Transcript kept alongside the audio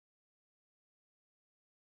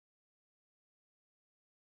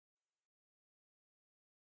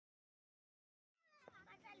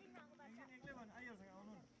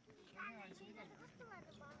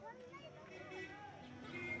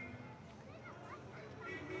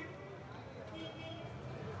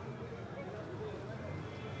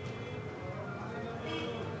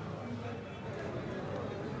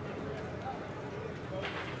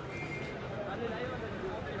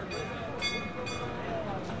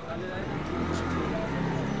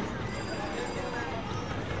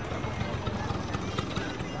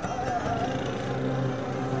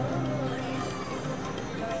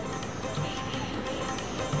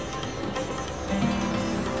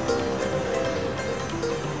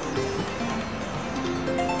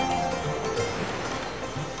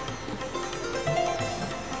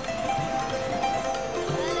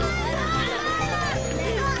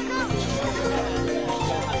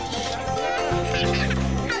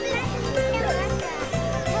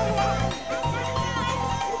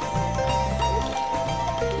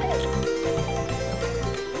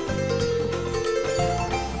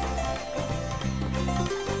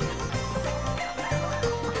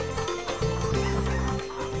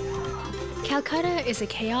Calcutta is a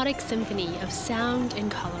chaotic symphony of sound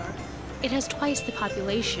and color. It has twice the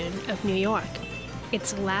population of New York.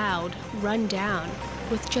 It's loud, run down,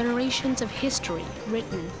 with generations of history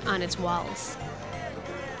written on its walls.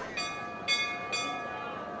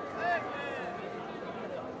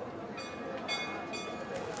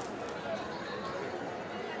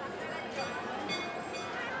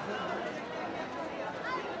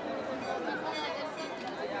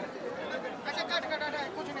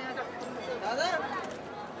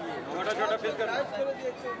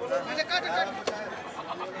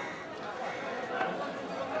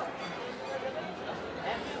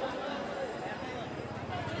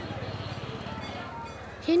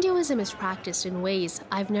 Hinduism is practiced in ways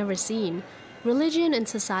I've never seen. Religion and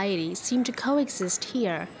society seem to coexist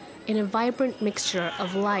here in a vibrant mixture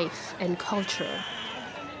of life and culture.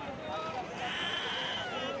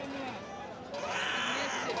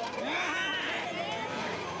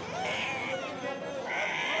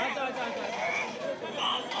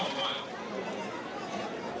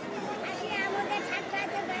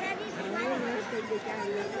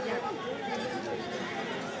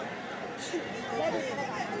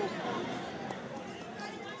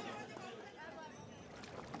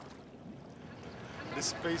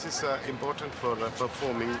 This place is important for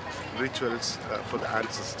performing rituals for the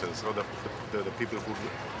ancestors or the people who were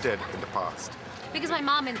dead in the past. Because my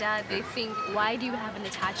mom and dad, they think, why do you have an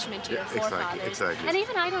attachment to your forefathers? Exactly. And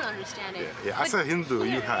even I don't understand it. Yeah. As a Hindu,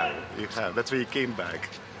 you have. That's why you came back.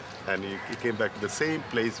 And you came back to the same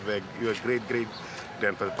place where your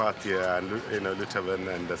great-great-grandfather Pathia and Lutavan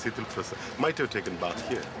and Shundell Prasad might have taken bath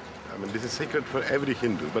here. I mean, this is sacred for every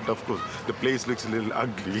Hindu, but of course, the place looks a little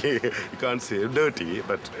ugly. You can't say dirty,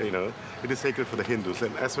 but, it is sacred for the Hindus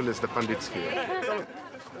and as well as the Pandits here.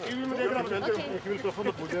 He will perform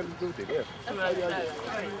the puja and do it.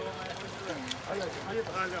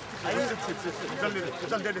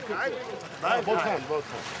 Both hands.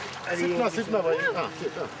 Sit now, sit.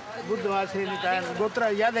 बुद्धवार से निकाय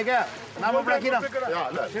गोत्र याद है क्या नाम अपना क्या नाम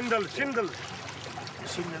शिंदल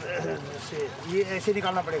से ये ऐसे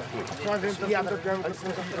निकालना पड़ेगा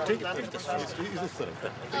ठीक है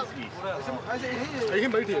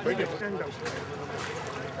बैठिए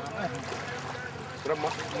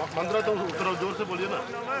मंत्रा तो थोड़ा जोर से बोलिए ना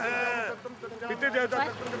Yeah,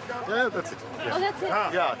 that's it. Oh, that's it?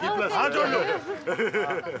 Yeah, he blessed.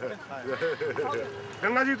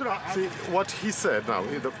 See, what he said now,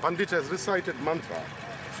 the Pandit has recited mantra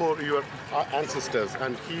for your ancestors,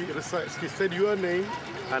 and he said your name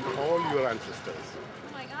and all your ancestors.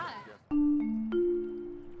 Oh my God.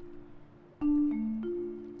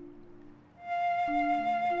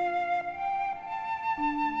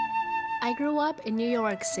 I grew up in New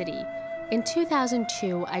York City. In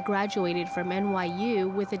 2002, I graduated from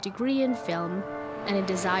NYU with a degree in film and a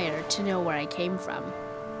desire to know where I came from.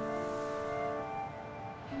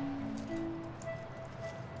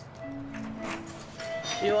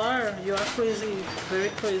 You are crazy,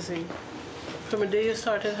 very crazy. From the day you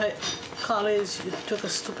started college, you took a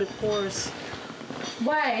stupid course.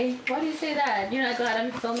 Why? Why do you say that? You're not glad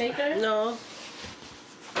I'm a filmmaker? No.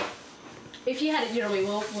 If you had it your way,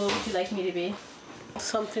 what would you like me to be?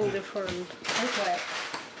 Something different. Like what?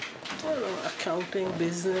 I don't know, accounting,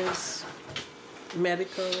 business,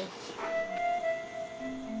 medical.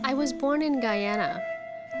 I was born in Guyana.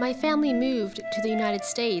 My family moved to the United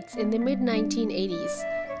States in the mid-1980s.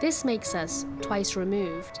 This makes us twice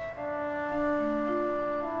removed.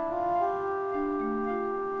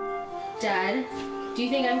 Dad, do you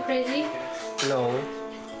think I'm crazy? No.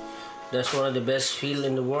 That's one of the best fields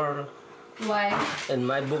in the world. Why? In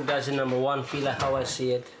my book, that's the #1 field, how I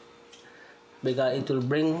see it. because it will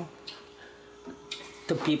bring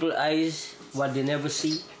to people's eyes what they never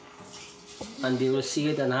see, and they will see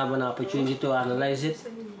it and have an opportunity to analyze it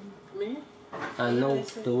and know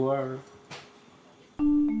the world.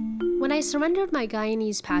 When I surrendered my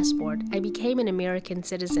Guyanese passport, I became an American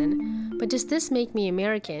citizen. But does this make me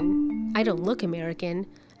American? I don't look American,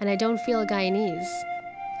 and I don't feel Guyanese.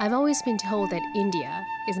 I've always been told that India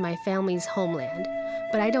is my family's homeland,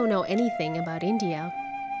 but I don't know anything about India.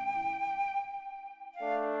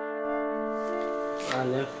 I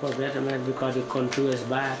left for Vietnam because the country was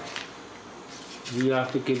bad. We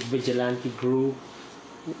have to keep vigilante group.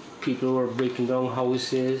 People were breaking down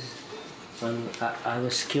houses, and I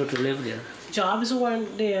was scared to live there. Jobs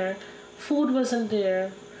weren't there, food wasn't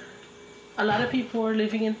there. A lot of people were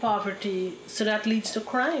living in poverty, so that leads to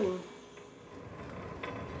crime.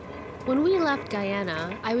 When we left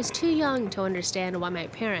Guyana, I was too young to understand why my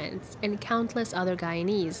parents and countless other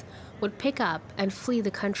Guyanese would pick up and flee the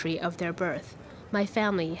country of their birth. My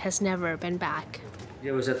family has never been back.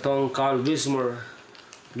 There was a town called Wismar.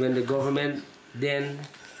 When the government then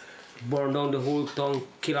burned down the whole town,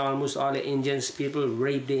 killed almost all the Indians, people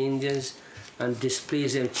raped the Indians and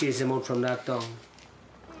displaced them, chased them out from that town.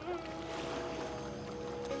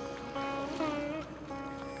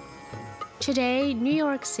 Today, New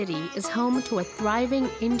York City is home to a thriving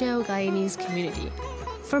Indo-Guyanese community.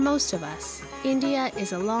 For most of us, India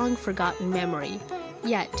is a long-forgotten memory,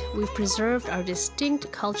 yet we've preserved our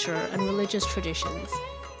distinct culture and religious traditions.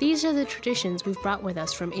 These are the traditions we've brought with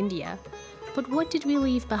us from India. But what did we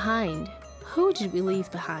leave behind? Who did we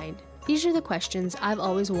leave behind? These are the questions I've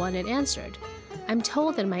always wanted answered. I'm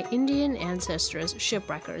told that my Indian ancestors' ship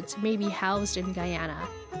records may be housed in Guyana.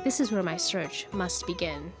 This is where my search must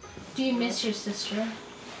begin. Do you miss your sister?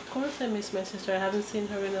 Of course I miss my sister. I haven't seen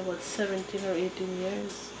her in about 17 or 18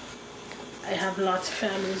 years. I have lots of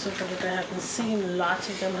families over there that I haven't seen. Lots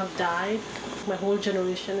of them have died. My whole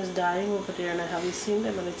generation is dying over there and I haven't seen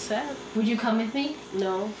them, and it's sad. Would you come with me?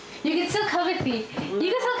 No. You can still come with me. No.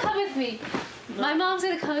 You can still come with me. No. My mom's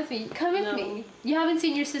gonna come with me. Come with me. You haven't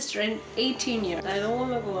seen your sister in 18 years. I don't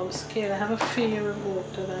want to go. I'm scared. I have a fear of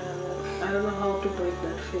what, and I don't know how to break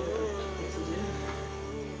that fear. This is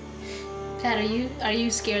it. Dad, are you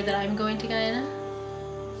scared that I'm going to Guyana?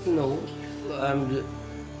 No,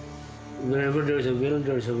 wherever there's a will,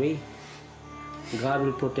 there's a way. God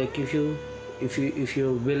will protect you if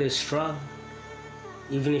your will is strong.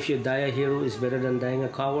 Even if you die a hero, it's better than dying a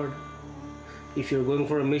coward. If you're going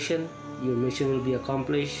for a mission, your mission will be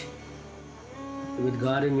accomplished with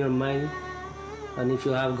God in your mind. And if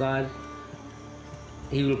you have God,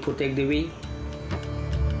 He will protect the way.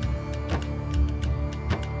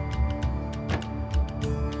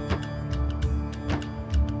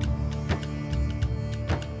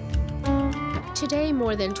 Today,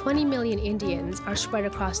 more than 20 million Indians are spread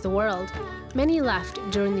across the world. Many left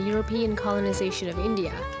during the European colonization of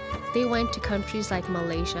India. They went to countries like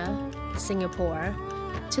Malaysia, Singapore,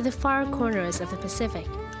 to the far corners of the Pacific,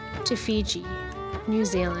 to Fiji, New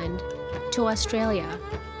Zealand, to Australia.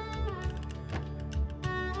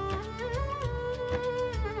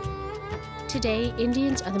 Today,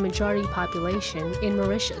 Indians are the majority population in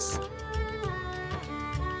Mauritius.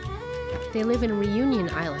 They live in Reunion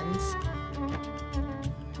Islands,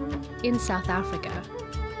 in South Africa.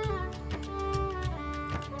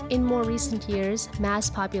 In more recent years, mass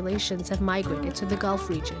populations have migrated to the Gulf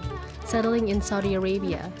region, settling in Saudi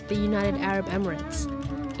Arabia, the United Arab Emirates.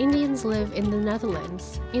 Indians live in the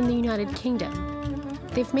Netherlands, in the United Kingdom.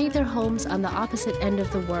 They've made their homes on the opposite end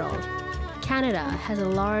of the world. Canada has a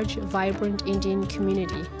large, vibrant Indian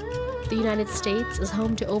community. The United States is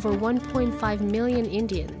home to over 1.5 million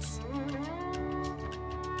Indians.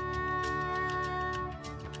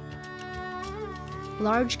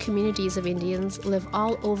 Large communities of Indians live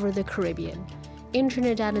all over the Caribbean, in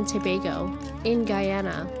Trinidad and Tobago, in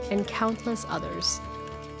Guyana, and countless others.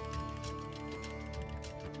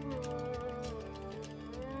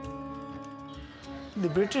 The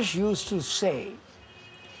British used to say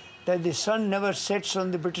that the sun never sets on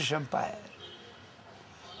the British Empire.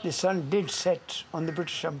 The sun did set on the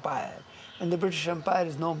British Empire, and the British Empire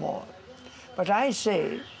is no more. But I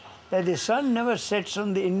say that the sun never sets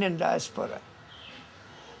on the Indian diaspora.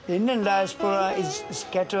 The Indian diaspora is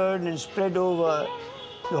scattered and spread over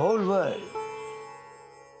the whole world.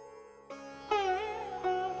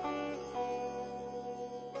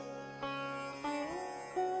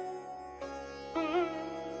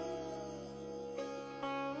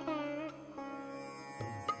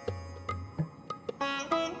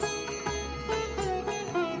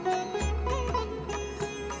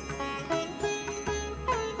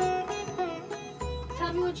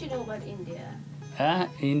 Tell me much you know about India?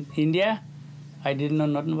 In India, I didn't know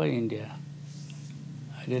nothing about India.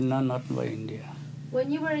 I didn't know nothing about India. When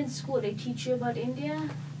you were in school, they teach you about India?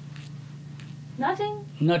 Nothing?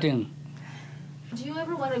 Nothing. Do you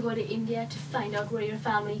ever want to go to India to find out where your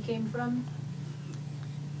family came from?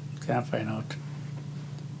 Can't find out.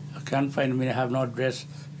 I can't find, we have no address,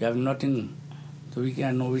 we have nothing. So we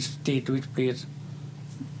can't know which state, which place.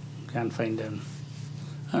 Can't find them.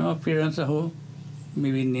 I know parents who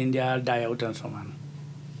maybe in India die out and so on.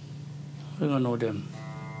 We don't know them.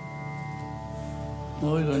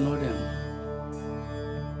 No, we don't know them.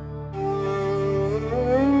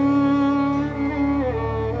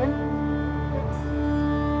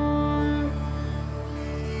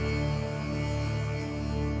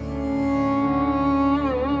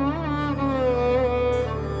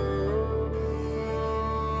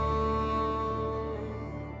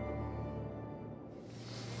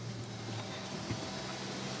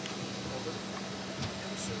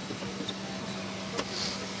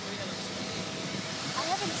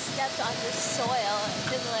 Stepped on this soil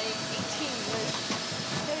in like 18 years.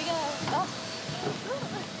 Here we go. Oh.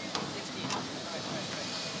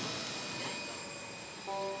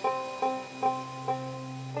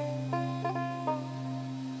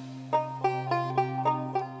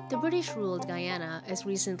 The British ruled Guyana as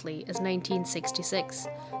recently as 1966.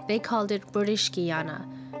 They called it British Guyana.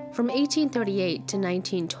 From 1838 to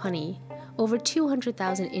 1920, over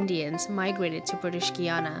 200,000 Indians migrated to British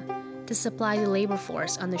Guyana to supply the labor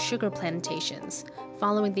force on the sugar plantations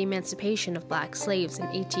following the emancipation of black slaves in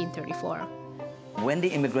 1834. When the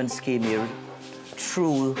immigrants came here,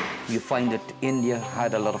 true, you find that India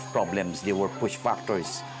had a lot of problems. There were push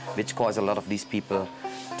factors which caused a lot of these people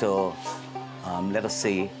to, let us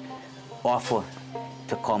say, offer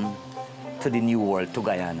to come to the New World, to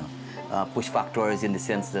Guyana. Push factors in the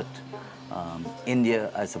sense that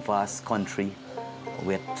India as a vast country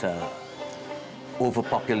with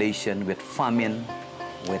overpopulation, with famine,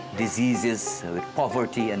 with diseases, with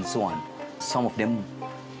poverty, and so on. Some of them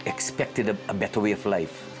expected a better way of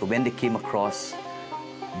life. So when they came across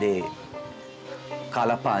the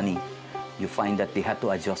Kalapani, you find that they had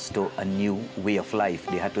to adjust to a new way of life.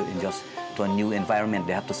 They had to adjust to a new environment.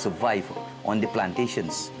 They had to survive on the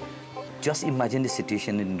plantations. Just imagine the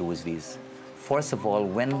situation in those days. First of all,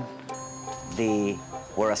 when they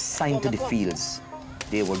were assigned to the fields,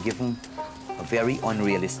 they were given a very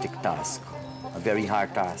unrealistic task, a very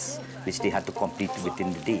hard task, which they had to complete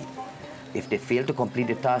within the day. If they failed to complete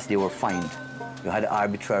the task, they were fined. You had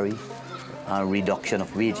arbitrary reduction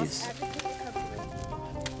of wages.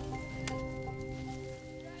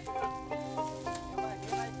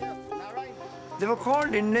 They were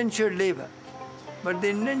called indentured labor, but the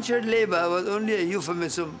indentured labor was only a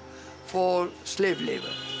euphemism for slave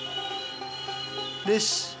labor.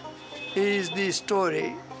 This is the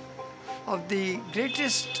story of the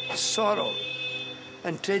greatest sorrow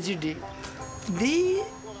and tragedy. The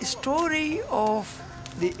story of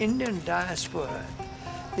the Indian diaspora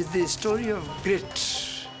is the story of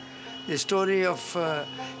grit, the story of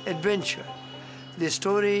adventure, the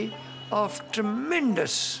story of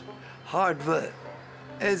tremendous hard work.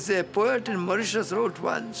 As a poet in Mauritius wrote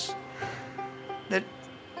once, that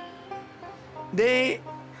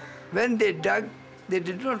when they dug, they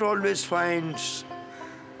did not always find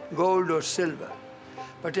gold or silver,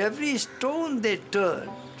 but every stone they turned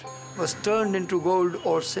was turned into gold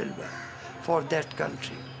or silver for that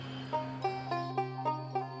country.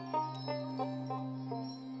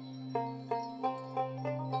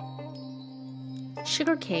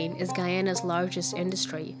 Sugarcane is Guyana's largest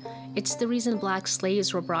industry. It's the reason black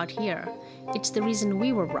slaves were brought here. It's the reason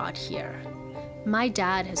we were brought here. My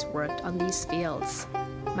dad has worked on these fields.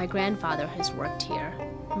 My grandfather has worked here.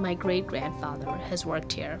 My great-grandfather has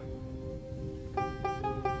worked here.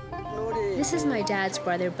 This is my dad's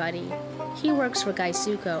brother, Buddy. He works for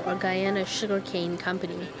Gaisuco, or Guyana Sugarcane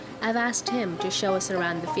Company. I've asked him to show us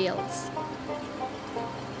around the fields.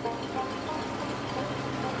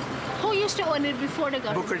 Who used to own it before the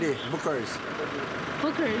government? Bookers.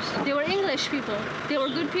 Bookers. They were English people. They were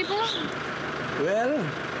good people? Well,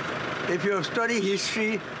 if you study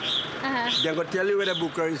history, they're going to tell you whether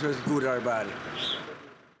Bookers was good or bad.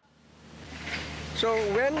 So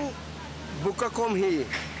when Booker come here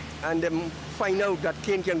and them find out that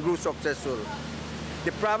cane can grow successful,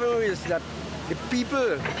 the problem is that the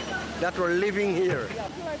people that were living here,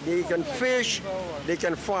 they can fish, they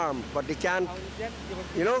can farm, but they can't,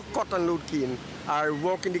 cut and load cane or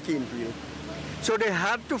work in the cane field. So they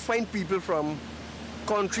had to find people from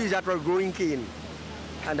countries that were growing cane,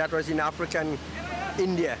 and that was in Africa and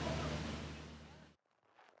India.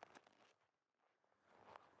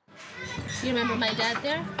 You remember my dad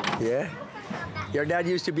there? Yeah. Your dad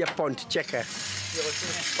used to be a punt checker.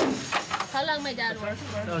 How long my dad worked?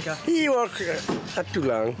 He worked not too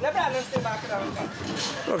long.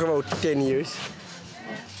 Worked about 10 years.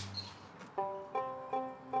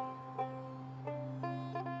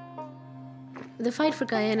 The fight for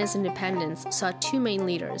Guyana's independence saw two main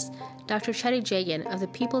leaders, Dr. Chetty Jagan of the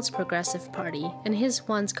People's Progressive Party and his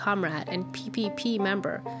once comrade and PPP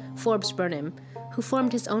member, Forbes Burnham, who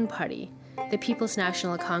formed his own party, the People's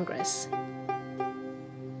National Congress.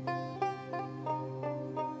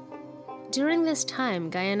 During this time,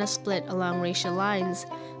 Guyana split along racial lines.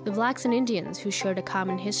 The blacks and Indians, who shared a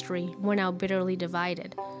common history, were now bitterly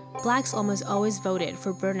divided. Blacks almost always voted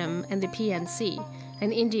for Burnham and the PNC,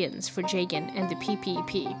 and Indians for Jagan and the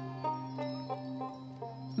PPP.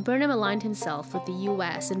 Burnham aligned himself with the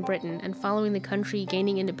US and Britain, and following the country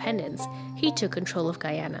gaining independence, he took control of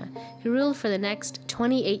Guyana. He ruled for the next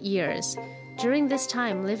 28 years. During this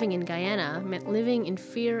time, living in Guyana meant living in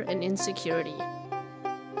fear and insecurity.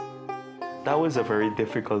 That was a very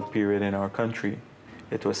difficult period in our country.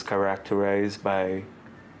 It was characterized by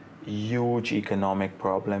huge economic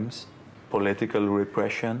problems, political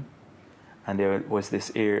repression, and there was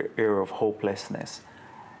this era of hopelessness.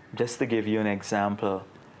 Just to give you an example,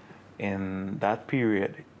 in that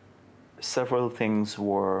period, several things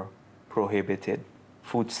were prohibited,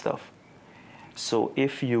 foodstuff. So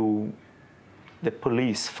if the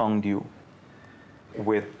police found you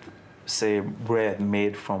with, say, bread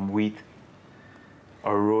made from wheat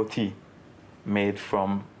or roti made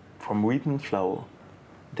from wheaten flour,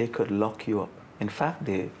 they could lock you up. In fact,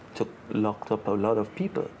 they locked up a lot of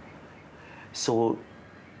people. So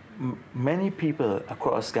many people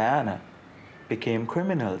across Guyana became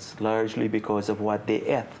criminals, largely because of what they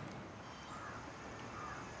ate.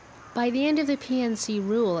 By the end of the PNC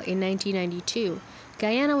rule in 1992,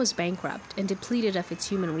 Guyana was bankrupt and depleted of its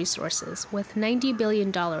human resources, with $90 billion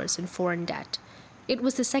in foreign debt. It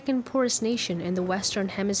was the second poorest nation in the Western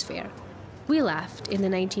Hemisphere. We left in the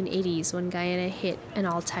 1980s when Guyana hit an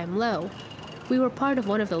all-time low. We were part of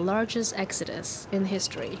one of the largest exodus in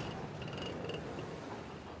history.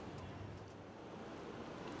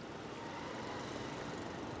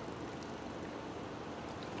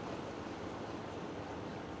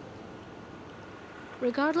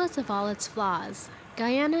 Regardless of all its flaws,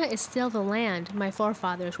 Guyana is still the land my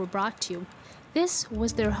forefathers were brought to. This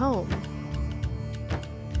was their home.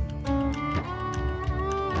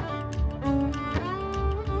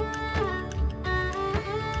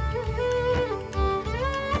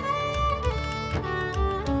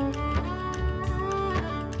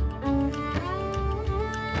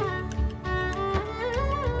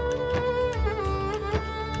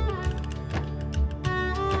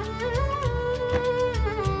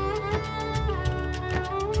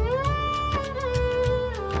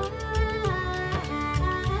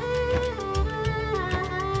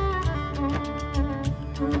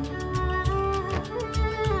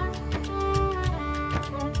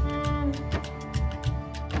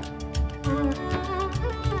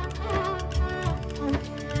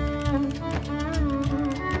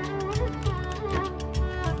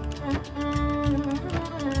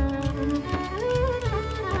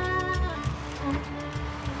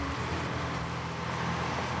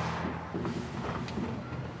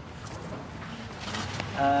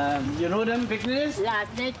 You know them picnics?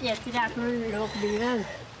 Last night, yesterday afternoon, look behind.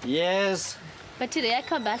 Yes. But today I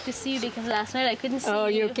come back to see you because last night I couldn't see you. Oh,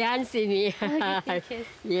 you can see me. Okay,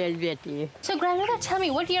 Yes, Betty. so grandmother, tell me,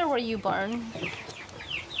 what year were you born?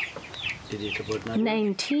 Did you about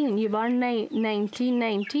 19. You born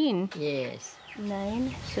 1919. Yes.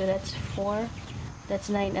 9, so that's 4. That's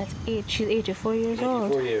 9, that's 8. She's 84 years 84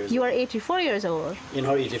 old. years You are 84 years old. in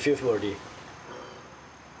her 85th birthday.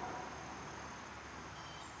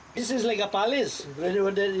 This is like a palace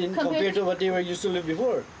compared to what they were used to live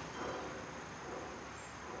before.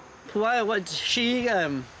 Why? What she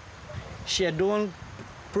had done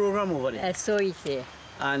program over there, So he say.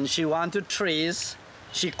 and she want to trace.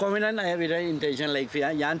 She come in and with her intention like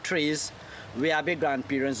young trace where our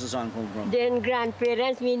grandparents and so on come from. Then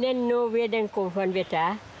grandparents, me didn't know where they come from,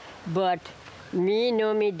 better. But me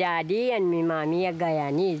know me daddy and me mommy are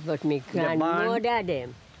Guyanese, but me grandmother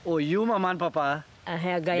them. Oh, you, mama and papa.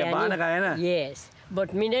 Guyanese. born in Guyana? Yes,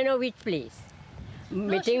 but me don't know which place.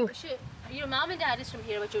 Me think, Your mom and dad is from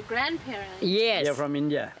here, but your grandparents... yes. They're from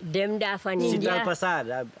India. Them da from Shundell India.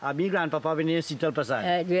 Prasad. My grandpapa been here, Shundell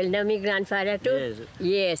Prasad. Well, now my grandfather too. Yes.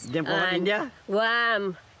 Yes. Them come from And, India?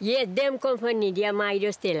 Yes, them come from India. My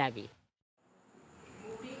just tell me.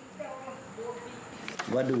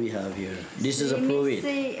 What do we have here? This is a fluid.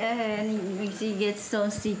 We get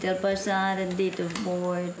some Shundell Prasad and date of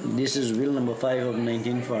birth. This is will number 5 of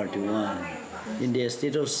 1941 in the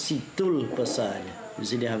estate of Shundell Prasad. You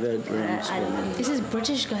see, they have a spelling. This is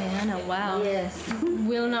British Guyana. Wow. Yes.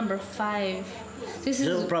 Will number 5. This is.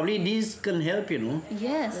 So probably these can help, you know.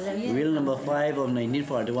 Yes. Will number 5 of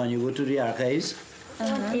 1941. You go to the archives.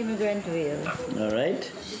 Immigrant will. All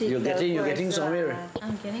right. You're getting somewhere.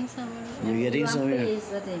 I'm getting somewhere. You're getting somewhere.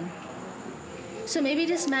 So maybe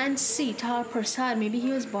this man Shundell Prasad, maybe he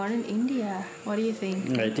was born in India. What do you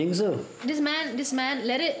think? I think so. This man,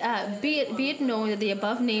 let it be it known that the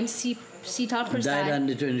above named Shundell Prasad Died on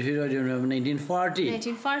the 25th of January 1940.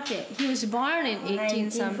 1940. He was born in 18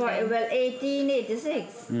 something. Well,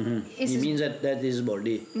 1886. It means that is his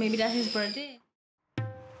birthday. Maybe that's his birthday.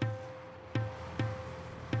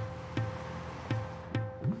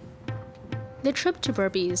 The trip to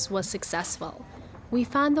Berbice was successful. We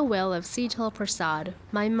found the will of Shundell Prasad,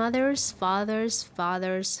 my mother's father's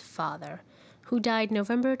father's father, who died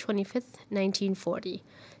November 25th, 1940.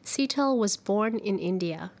 Shundell was born in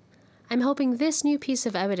India. I'm hoping this new piece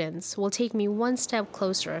of evidence will take me one step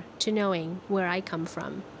closer to knowing where I come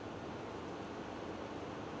from.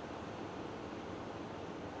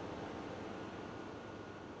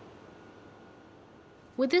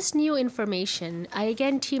 With this new information, I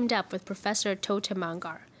again teamed up with Professor Tota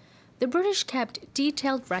Mangar. The British kept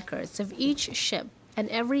detailed records of each ship and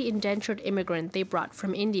every indentured immigrant they brought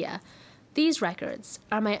from India. These records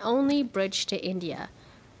are my only bridge to India.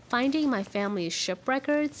 Finding my family's ship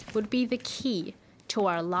records would be the key to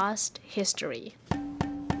our lost history.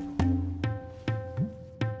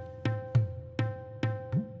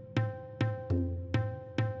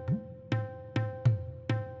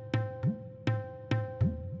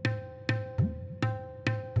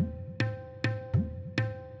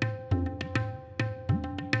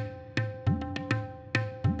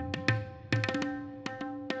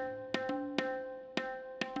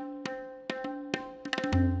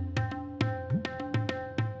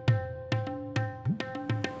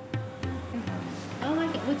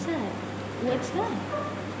 What's that?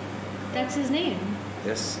 That's his name.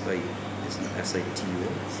 Yes, it's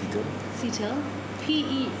S-I-T-U-L, Shundell. Shundell?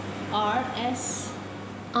 P-E-R-S.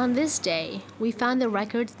 On this day, we found the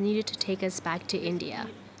records needed to take us back to India.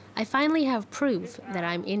 I finally have proof that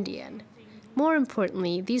I'm Indian. More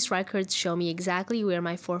importantly, these records show me exactly where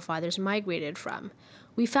my forefathers migrated from.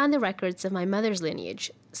 We found the records of my mother's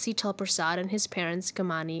lineage, Shundell Prasad and his parents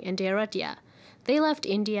Gamani and Deratia. They left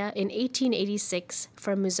India in 1886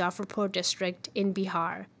 from Muzaffarpur district in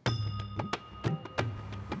Bihar.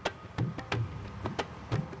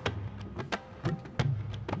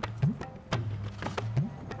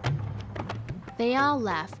 They all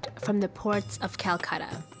left from the ports of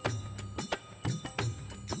Calcutta.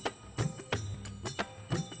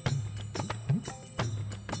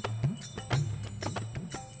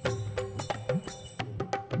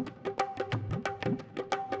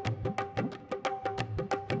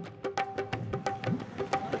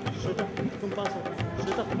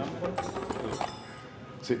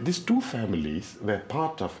 So these two families were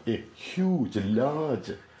part of a huge,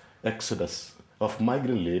 large exodus of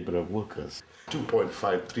migrant labor workers,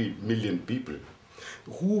 2.53 million people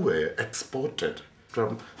who were exported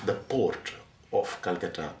from the port of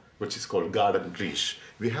Calcutta, which is called Garden Reach.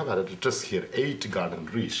 We have our address here, 8 Garden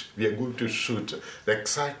Reach. We are going to shoot the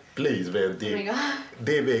exact place where they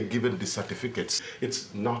were given the certificates.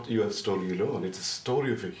 It's not your story alone. It's a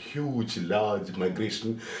story of a huge, large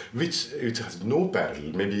migration, which has no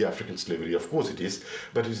parallel. Maybe African slavery, of course it is,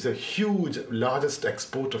 but it's a huge, largest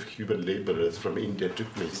export of human laborers from India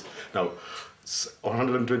took place. Now,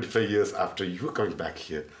 125 years after you are coming back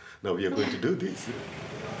here, now we are going to do this.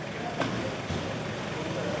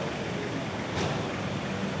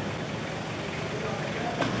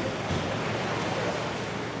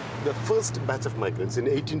 The first batch of migrants in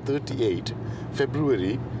 1838,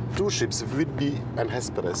 February, 2 ships, Whitby and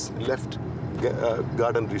Hesperus, left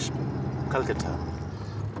Garden Reach, Calcutta.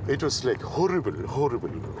 It was like horrible,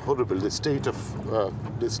 horrible, horrible. The state of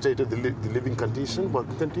the living condition,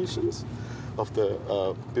 working conditions of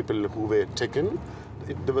the people who were taken.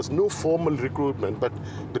 There was no formal recruitment, but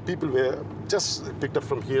the people were just picked up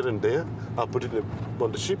from here and there, are put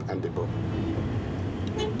on the ship, and they go.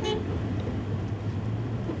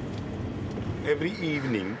 Every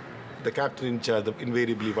evening, the captain in charge, the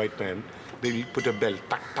invariably white man, they will put a bell,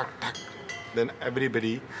 tuck, tuck, tuck. Then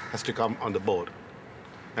everybody has to come on the board.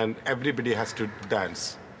 And everybody has to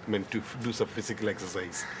dance, to do some physical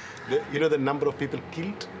exercise. You know the number of people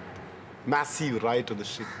killed? Massive riot on the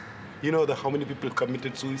ship. You know how many people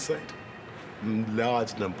committed suicide?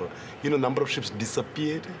 large number. Number of ships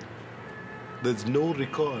disappeared. There's no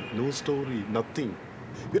record, no story, nothing.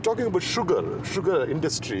 We're talking about sugar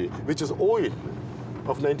industry, which is oil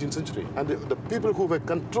of 19th century. And the people who were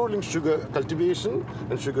controlling sugar cultivation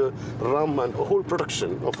and sugar rum and whole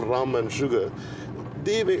production of rum and sugar,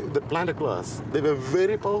 they were the planter class. They were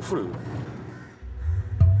very powerful.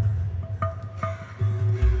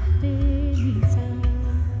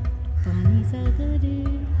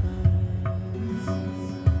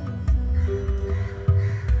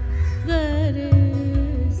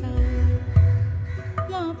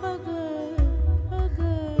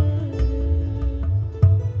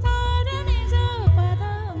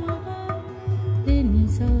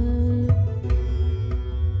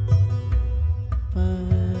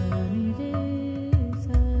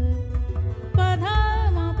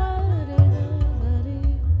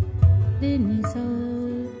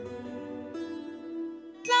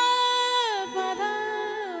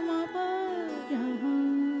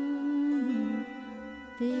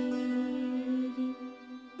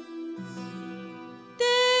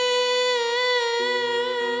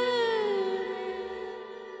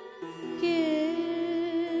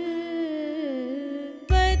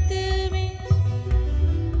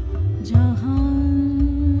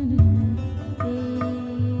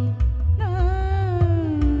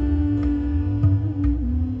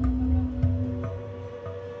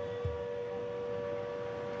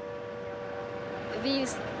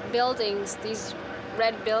 These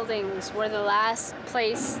red buildings were the last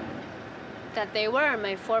place that they were,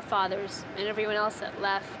 my forefathers and everyone else that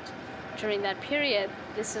left during that period.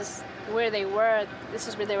 This is where they were. This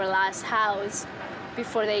is where they were last housed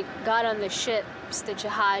before they got on the ships, the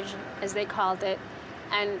Jahaj as they called it,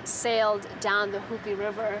 and sailed down the Hooghly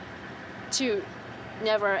River to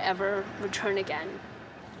never ever return again.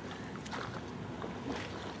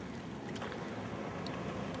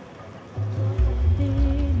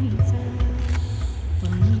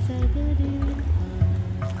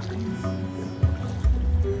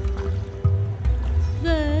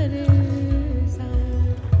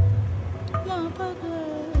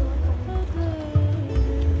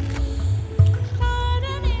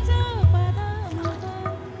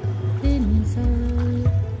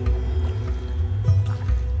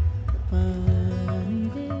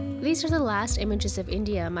 These are the last images of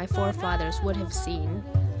India my forefathers would have seen,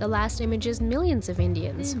 the last images millions of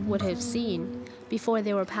Indians would have seen before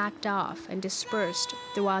they were packed off and dispersed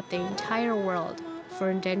throughout the entire world for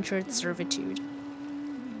indentured servitude.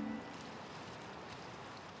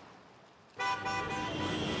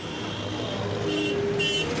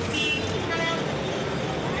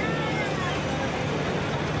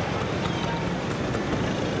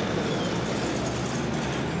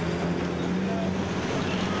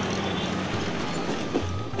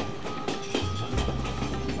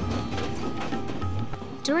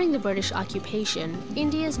 During the British occupation,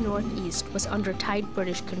 India's northeast was under tight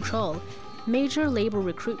British control. Major labor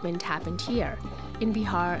recruitment happened here, in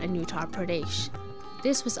Bihar and Uttar Pradesh.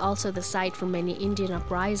 This was also the site for many Indian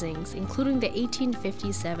uprisings, including the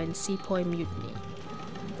 1857 Sepoy Mutiny.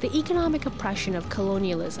 The economic oppression of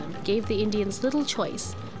colonialism gave the Indians little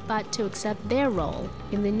choice but to accept their role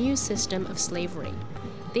in the new system of slavery.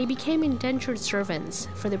 They became indentured servants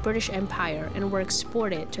for the British Empire and were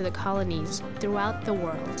exported to the colonies throughout the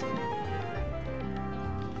world.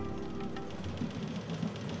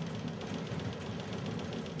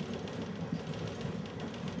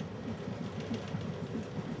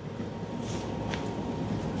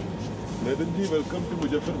 Madam ji, welcome to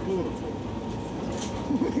Muzaffarpur.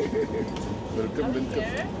 Welcome.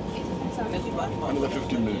 Another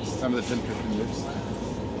 15 minutes, another 10-15 minutes.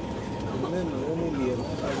 Why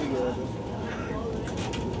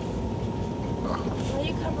are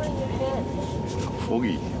you covering your head?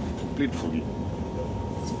 Foggy, complete foggy.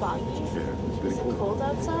 It's foggy? Yeah, it's very Is it cold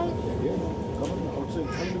outside? Yeah, come on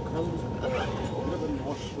outside.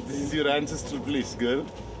 This is your ancestral place, girl.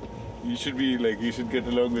 You should be like, you should get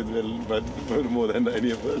along with well more than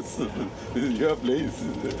any of us. This is your place.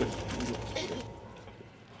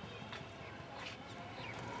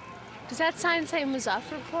 Does that sign say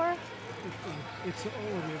Muzaffarpur? It's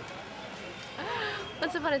over here.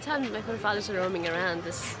 Once upon a time, my forefathers were roaming around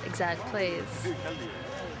this exact place.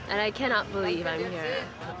 And I cannot believe I'm here.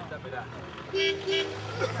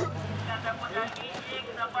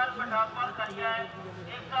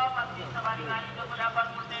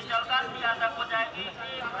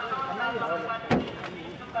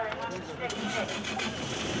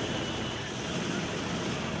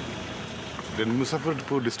 The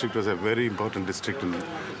Muzaffarpur district was a very important district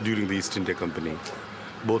during the East India Company,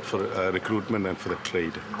 both for recruitment and for the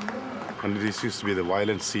trade. And this used to be the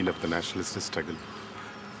violent scene of the nationalist struggle.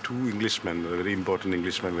 2 Englishmen, very important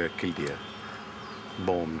Englishmen, were killed here,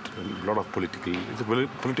 bombed, and a lot of it's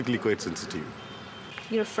politically quite sensitive.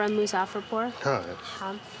 You're from Muzaffarpur? Yes.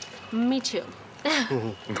 Me too.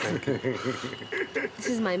 This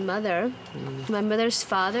is my mother. My mother's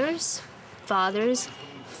father's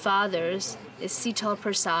is Shundell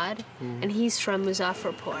Prasad, and he's from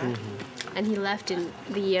Muzaffarpur. And he left in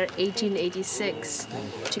the year 1886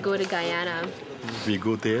 to go to Guyana. We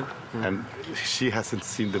go there, and she hasn't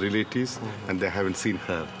seen the relatives, and they haven't seen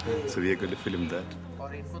her. So we are going to film that.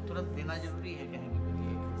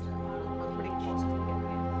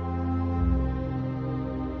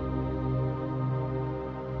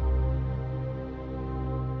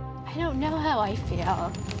 I don't know how I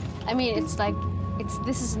feel. I mean,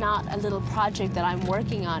 this is not a little project that I'm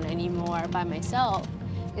working on anymore by myself.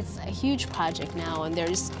 It's a huge project now, and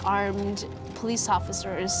there's armed police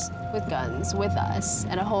officers with guns with us,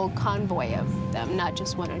 and a whole convoy of them, not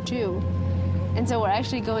just 1 or 2. And so we're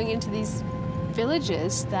actually going into these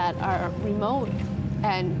villages that are remote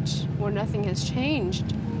and where nothing has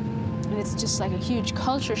changed. And it's just like a huge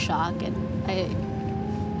culture shock, and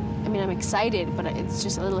I mean, I'm excited, but it's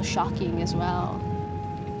just a little shocking as well.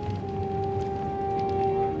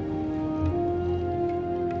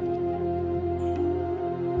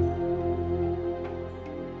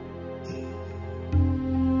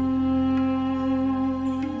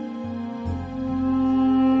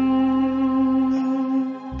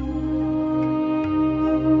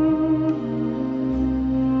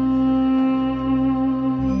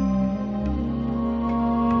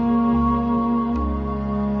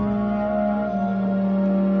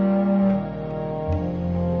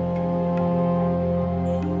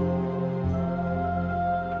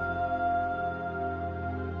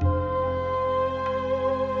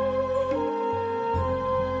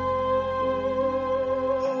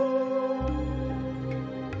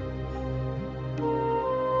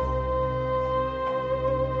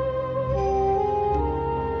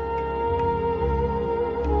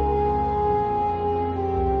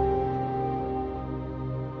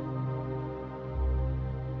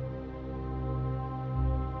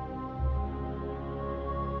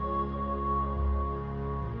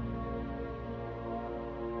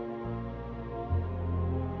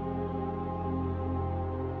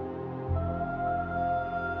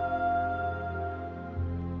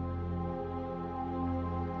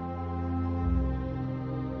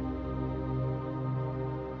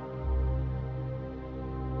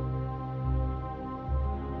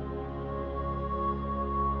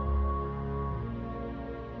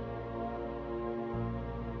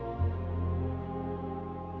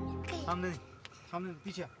 सामने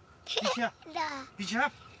पीछे पीछे पीछे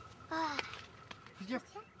पीछे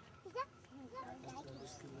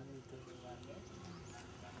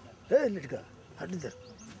ए लड़का हट इधर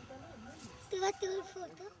तेरा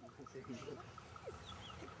photo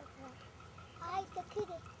आई तक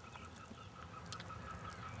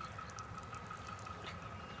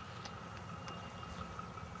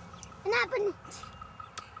ना अपन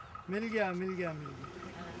मिल गया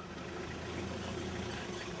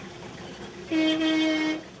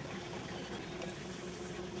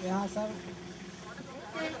यहाँ sir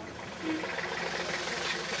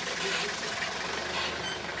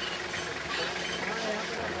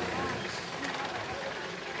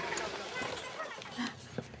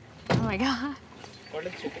Oh my God. What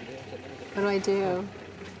do I do?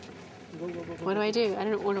 What do I do? I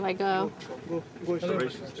don't know. Where do I go? Go.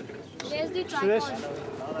 There's the tripod.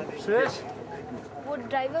 Suresh. वो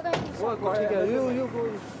driver का You go.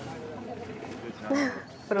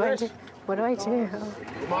 What do I do? What do I do?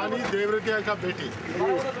 गुमानी देवरतिया का बेटी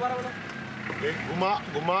एक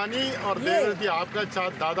गुमानी और देवरती आपका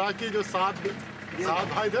दादा की जो सात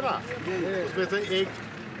भाई थे ना उसमें से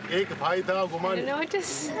एक भाई था गुमानी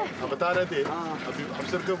बता रहे थे अभी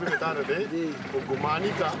अफसर को भी बता रहे थे वो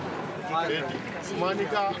गुमानी का बेटी गुमानी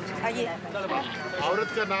का औरत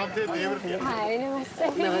का नाम थे देवरतिया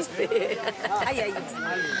नमस्ते आइए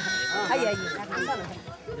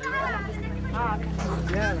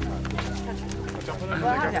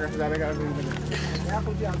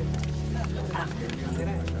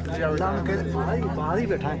बाहर ही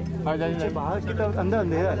बैठा है बाहर की तरफ अंदर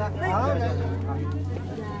अंधेरा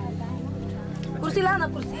कुर्सी ला ना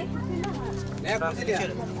कुर्सी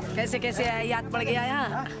कैसे याद पड़ गया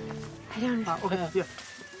यहाँ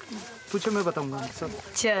पूछो मैं बताऊंगा सब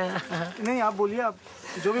नहीं आप बोलिए आप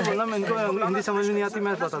जो भी बोलना मैं इनको हिंदी समझ में नहीं आती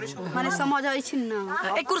मैं बता दूंगा मैंने समझ आई छिन्ना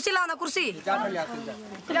एक कुर्सी लाना कुर्सी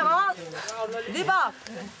ले बाबा दीपक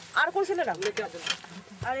और कुर्सी ले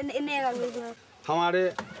अरे इन्हें हमारे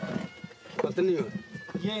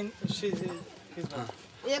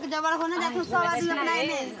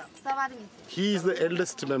He is the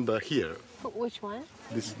eldest member here. Which one?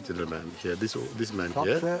 This gentleman here, this man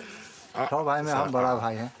here.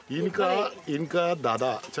 इनका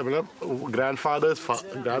दादा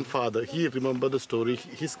मतलब grandfather he remember the story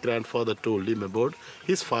his grandfather told him about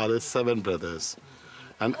his father's 7 brothers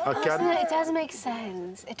and it does make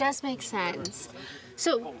sense. It does make sense.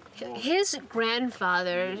 So his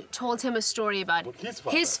grandfather told him a story about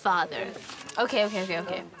his father. Okay.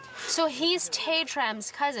 So he's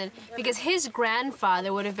Tram's cousin because his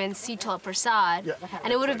grandfather would have been Shundell Prasad,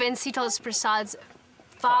 and it would have been Shundell Prasad's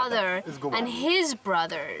father and his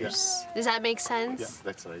brothers. Does that make sense? Yeah,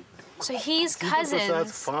 that's right. So he's Shundell cousins.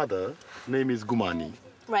 Prasad's father name is Gumani.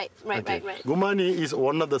 Right. Gumani is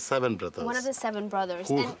one of the 7 brothers. One of the 7 brothers.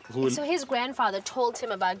 So his grandfather told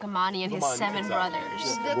him about Gumani and his 7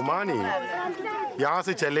 brothers. Gumani, यहाँ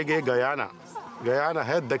से चले गए Guyana. Guyana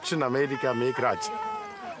है दक्षिण America में एक राज्य.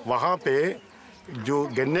 वहाँ पे जो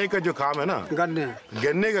गन्ने का जो काम है ना,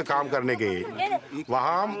 गन्ने का काम करने गए.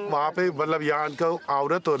 वहाँ पे मतलब यहाँ का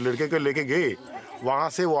औरत और लड़के को लेके गए. वहाँ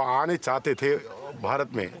से वो आने चाहते थे भारत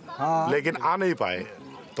में, लेकिन आ नहीं पाए.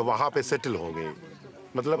 तो वहाँ पे सेटल हो गए.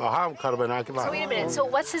 मतलब घर बना के. So wait a minute. So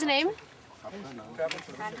what's his name?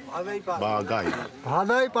 Bagai.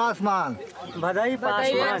 Bhadai Pasman. Badai.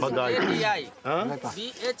 BHADI. Badai.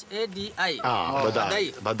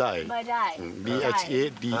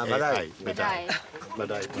 BHADAI.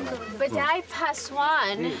 Badai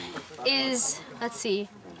Paswan is, let's see.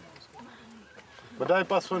 Badai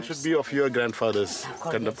Paswan should be of your grandfather's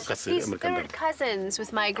kind of cousin. He's 3rd cousins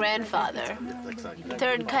with my grandfather.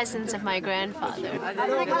 3rd cousins of my grandfather.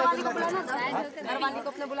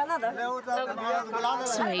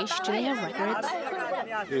 Suresh, do they have records?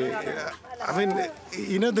 I mean,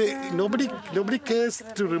 you know, nobody cares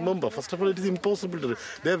to remember. First of all, it is impossible to.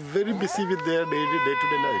 They are very busy with their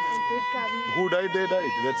day-to-day life. Who died, they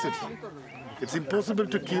died. That's it. It's impossible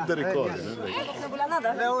to keep the record.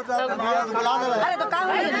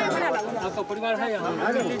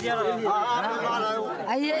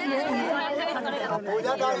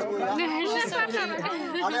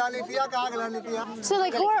 So,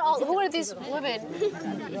 like, who are these women?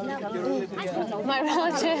 My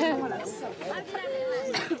relatives.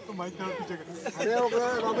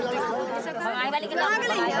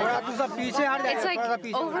 It's like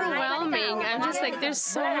overwhelming. I'm just like, there's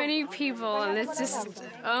so many people, and it's just,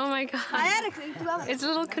 oh my god. It's a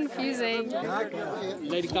little confusing. What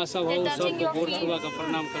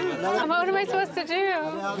am I supposed to do?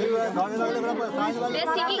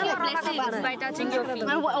 They're seeking your blessings by touching your feet.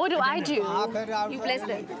 And what do I do? You bless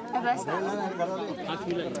them. I bless them.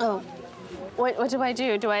 Oh. What do I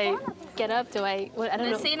do? Do I get up? Do I? What, I don't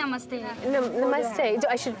know. Say namaste. Namaste.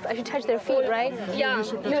 I should touch their feet, right? Yeah.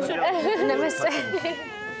 Namaste.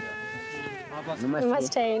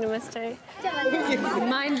 Namaste.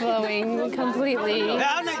 Mind blowing completely.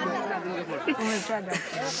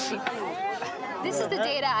 This is the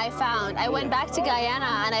data I found. I went back to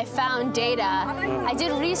Guyana and I found data. I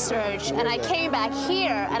did research and I came back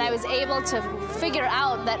here and I was able to figure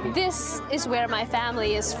out that this is where my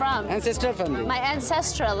family is from. Ancestral family. My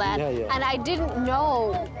ancestral land. Yeah. And I didn't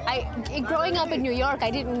know, growing up in New York, I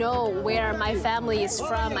didn't know where my family is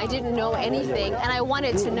from. I didn't know anything and I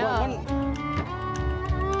wanted to know.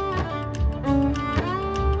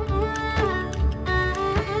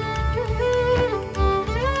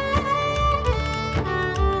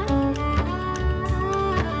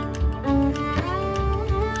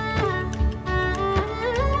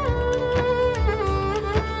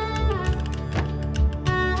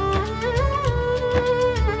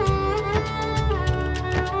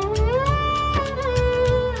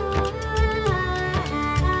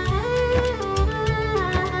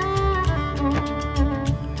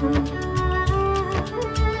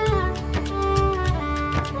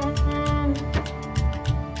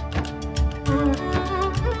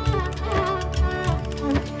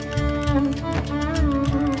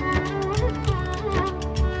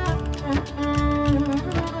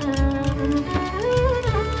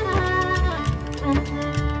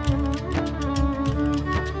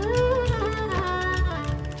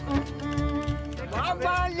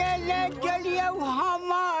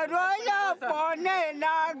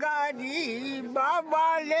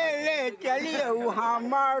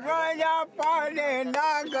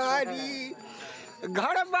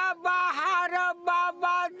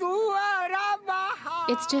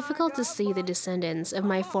 It's difficult to see the descendants of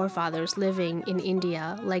my forefathers living in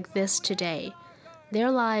India like this today.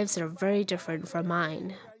 Their lives are very different from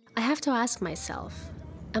mine. I have to ask myself,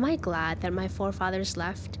 am I glad that my forefathers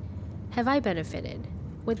left? have I benefited?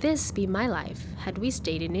 Would this be my life had we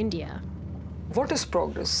stayed in India? What is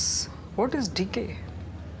progress? What is decay?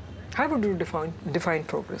 How would you define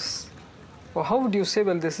progress? Or how would you say,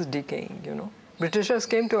 well, this is decaying, you know? Britishers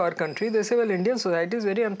came to our country, they say, well, Indian society is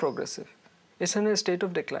very unprogressive. It's in a state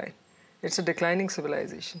of decline. It's a declining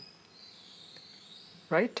civilization,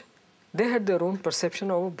 right? They had their own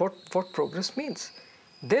perception of what progress means.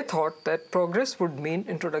 They thought that progress would mean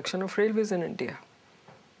introduction of railways in India.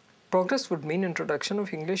 Progress would mean introduction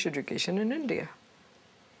of English education in India.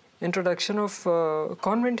 Introduction of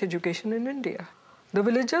convent education in India. The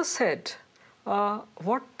villagers said,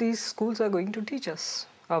 what these schools are going to teach us,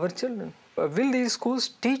 our children. Will these schools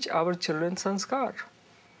teach our children sanskar?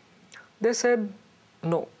 They said,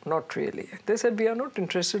 no, not really. They said, we are not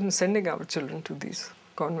interested in sending our children to these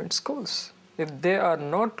convent schools. If they are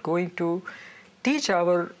not going to teach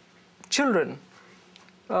our children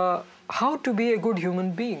how to be a good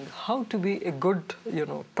human being, how to be a good,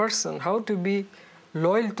 person, how to be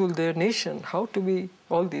loyal to their nation, how to be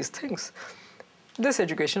all these things, this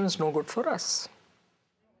education is no good for us.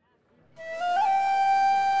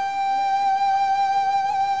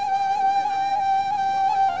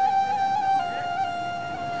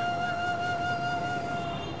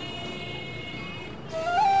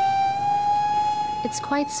 It's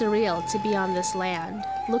quite surreal to be on this land,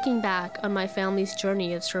 looking back on my family's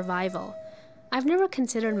journey of survival. I've never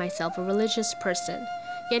considered myself a religious person,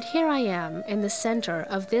 yet here I am in the center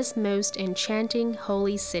of this most enchanting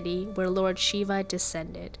holy city where Lord Shiva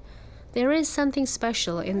descended. There is something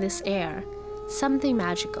special in this air, something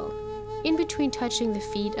magical. In between touching the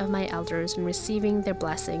feet of my elders and receiving their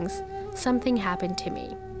blessings, something happened to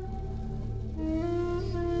me.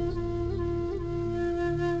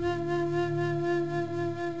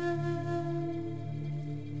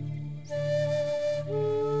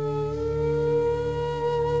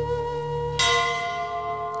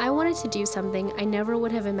 To do something I never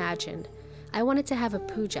would have imagined. I wanted to have a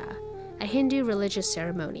puja, a Hindu religious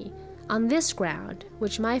ceremony, on this ground,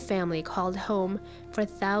 which my family called home for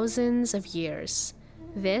thousands of years.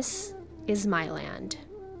 This is my land.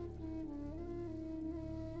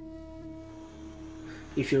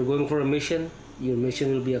 If you're going for a mission, your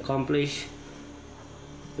mission will be accomplished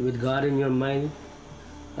with God in your mind.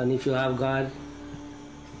 And if you have God,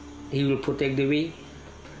 He will protect the way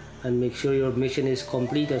and make sure your mission is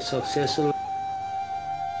complete and successful.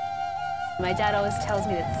 My dad always tells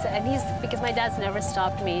me that, and because my dad's never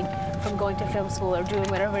stopped me from going to film school or doing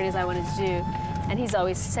whatever it is I wanted to do. And he's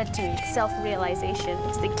always said to me, self-realization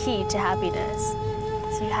is the key to happiness.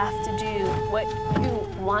 So you have to do what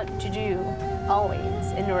you want to do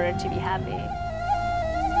always in order to be happy.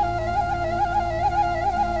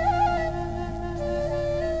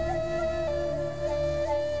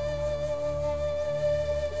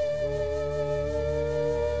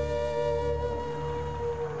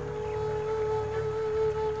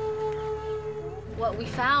 What we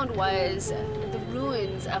found was the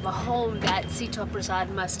ruins of a home that Shundell Prasad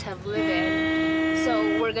must have lived in.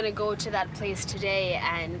 So we're gonna go to that place today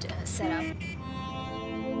and set up.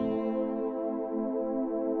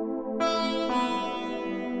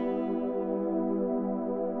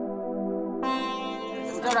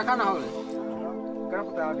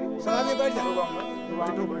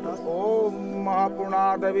 ओम महापूर्णा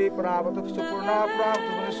देवी प्रावत सुपूर्णा प्राप्त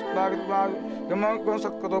स्वागत गम को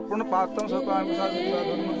सक्कतो पूर्ण पात्रम सकाम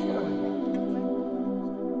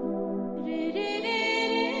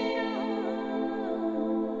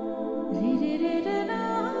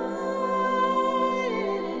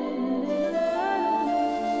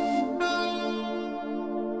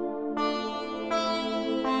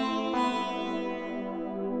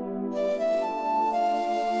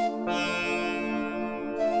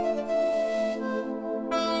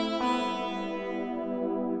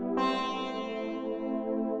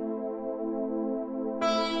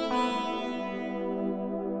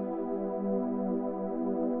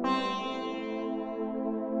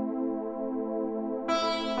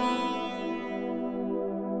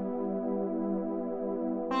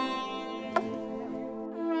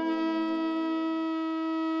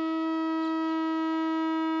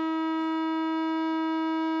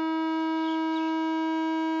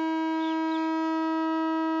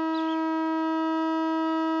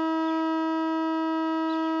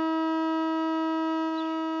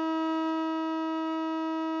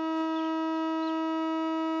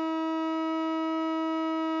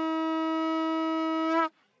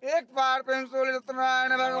एक बार पेंसुल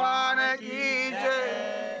सत्यनारायण भगवान की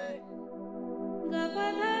जय।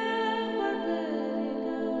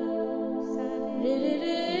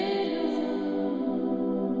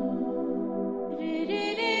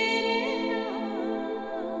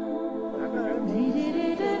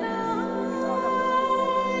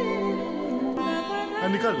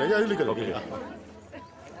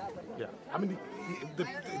 Yeah, I mean, the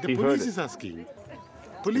He police heard is it. asking.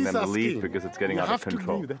 Police And then asking. leave because it's getting you out of have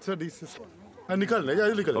control. To leave. That's what he says.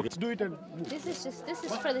 Let's do it and move. This is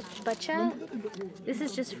for the bacha. This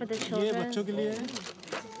is just for the children.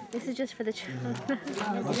 This is just for the children.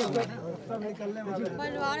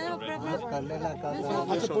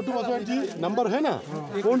 अच्छा photo password जी number है ना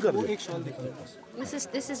phone कर दो This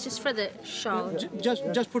is just for the shawl.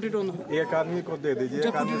 Just put it on. एक आदमी को दे दीजिए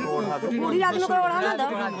एक आदमी को उठा दो पूरी आदमी को उठाना दो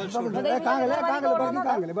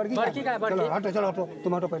कहां गए बड़की का चलो हटो चलो हटो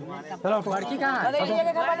तुम हटो पहले चलो हटो बड़की कहां है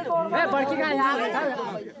ए बड़की कहां है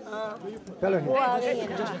चलो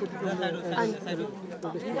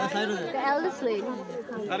The eldest lady.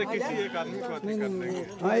 अरे किसी एक आदमी को कर देंगे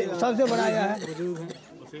हां सबसे बड़ा यह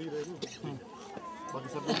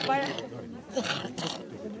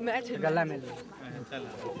है गला में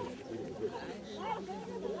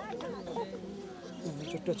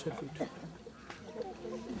छोटा छोटा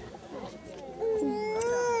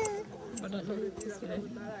Thank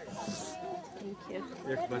you.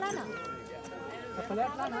 एक बच्चे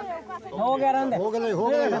हो गया रंदे हो गए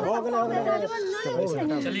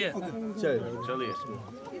चलिए चलिए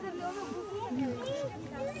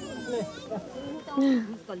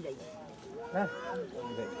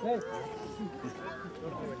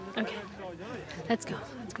Okay, let's go.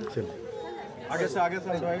 आगे से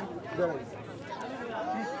Oh my God.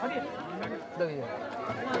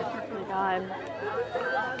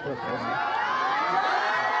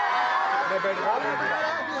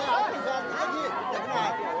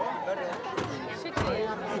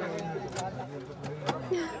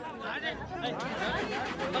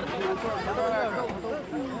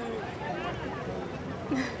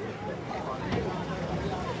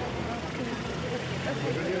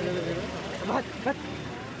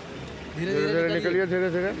 धीरे निकलिए धीरे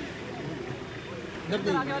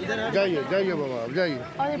जाइए जाइए बाबा अब जाइए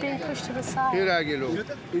Oh, they're being pushed to the side. फिर आगे लोग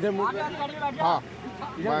इधर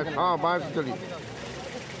हाँ बाहर से चलिए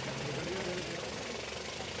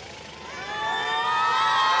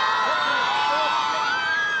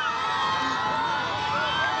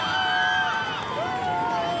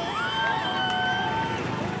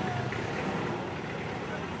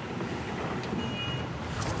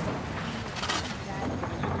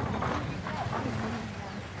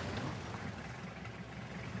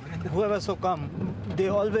whoever so come, they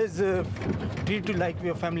always treat you like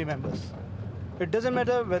your family members. It doesn't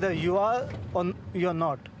matter whether you are or you're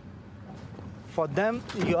not. For them,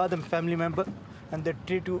 you are the family member, and they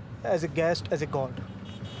treat you as a guest, as a god.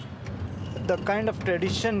 The kind of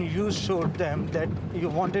tradition you showed them that you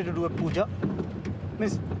wanted to do a puja,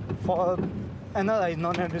 means for NRIs,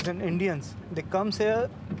 non-resident Indians, they come here,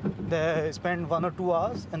 they spend 1 or 2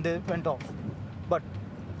 hours, and they went off. But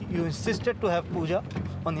you insisted to have puja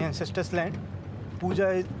on the ancestors' land.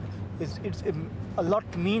 Puja is a lot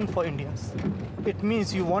mean for Indians. It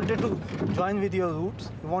means you wanted to join with your roots.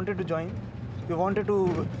 You wanted to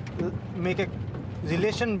make a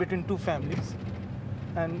relation between two families,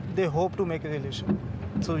 and they hope to make a relation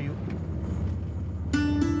through you.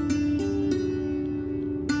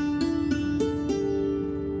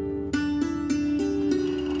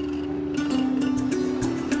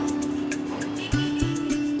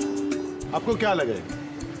 आपको क्या लगे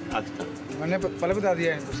आज तक? मैंने पहले बता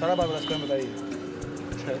दिया है इनको, सारा बात रास्ते में बताइए।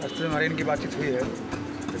 रास्ते में हमारी इनकी बातचीत हुई है,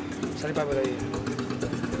 सारी बात बताइए।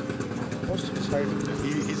 He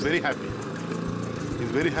is very happy. He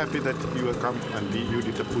is very happy that you have come and you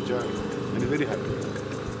did the puja, and he is very happy.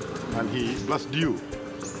 And he blessed you.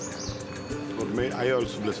 But may I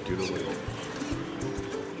also blessed you, don't worry.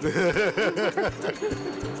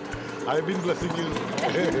 I have been blessing you,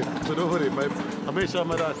 so don't worry. हमेशा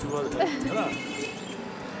मेरा आशीर्वाद है ना?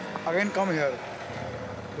 Again come here.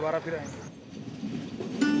 दोबारा फिर आएंगे।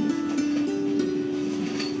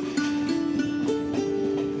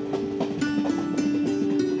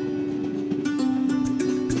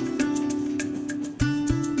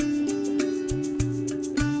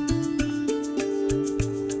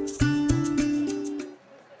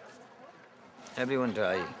 Everyone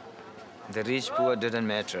died. The rich, poor didn't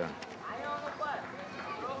matter.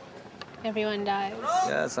 Everyone dies.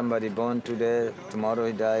 Yeah, somebody born today, tomorrow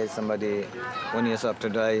he dies, somebody 1 year after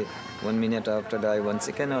die, 1 minute after die, 1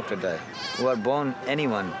 second after die. Who are born,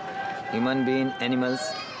 anyone, human being, animals,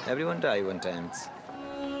 everyone die one time.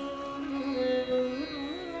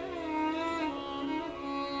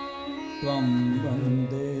 Om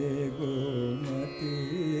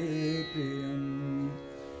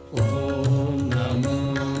Namo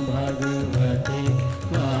Bhagavate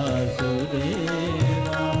Vasudevaya.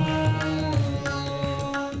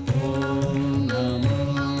 Om Namo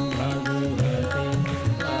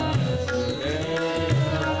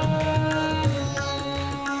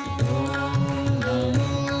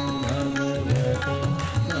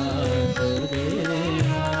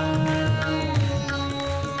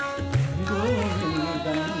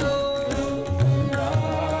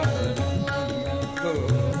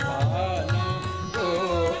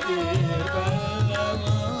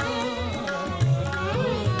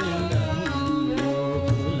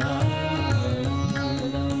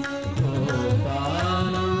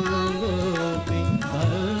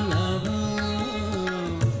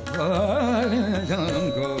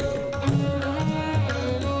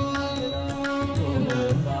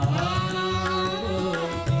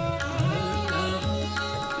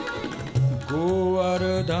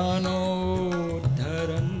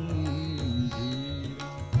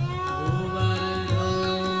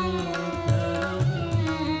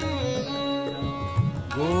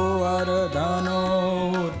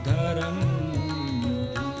Govardhanodharam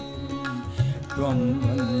Tvam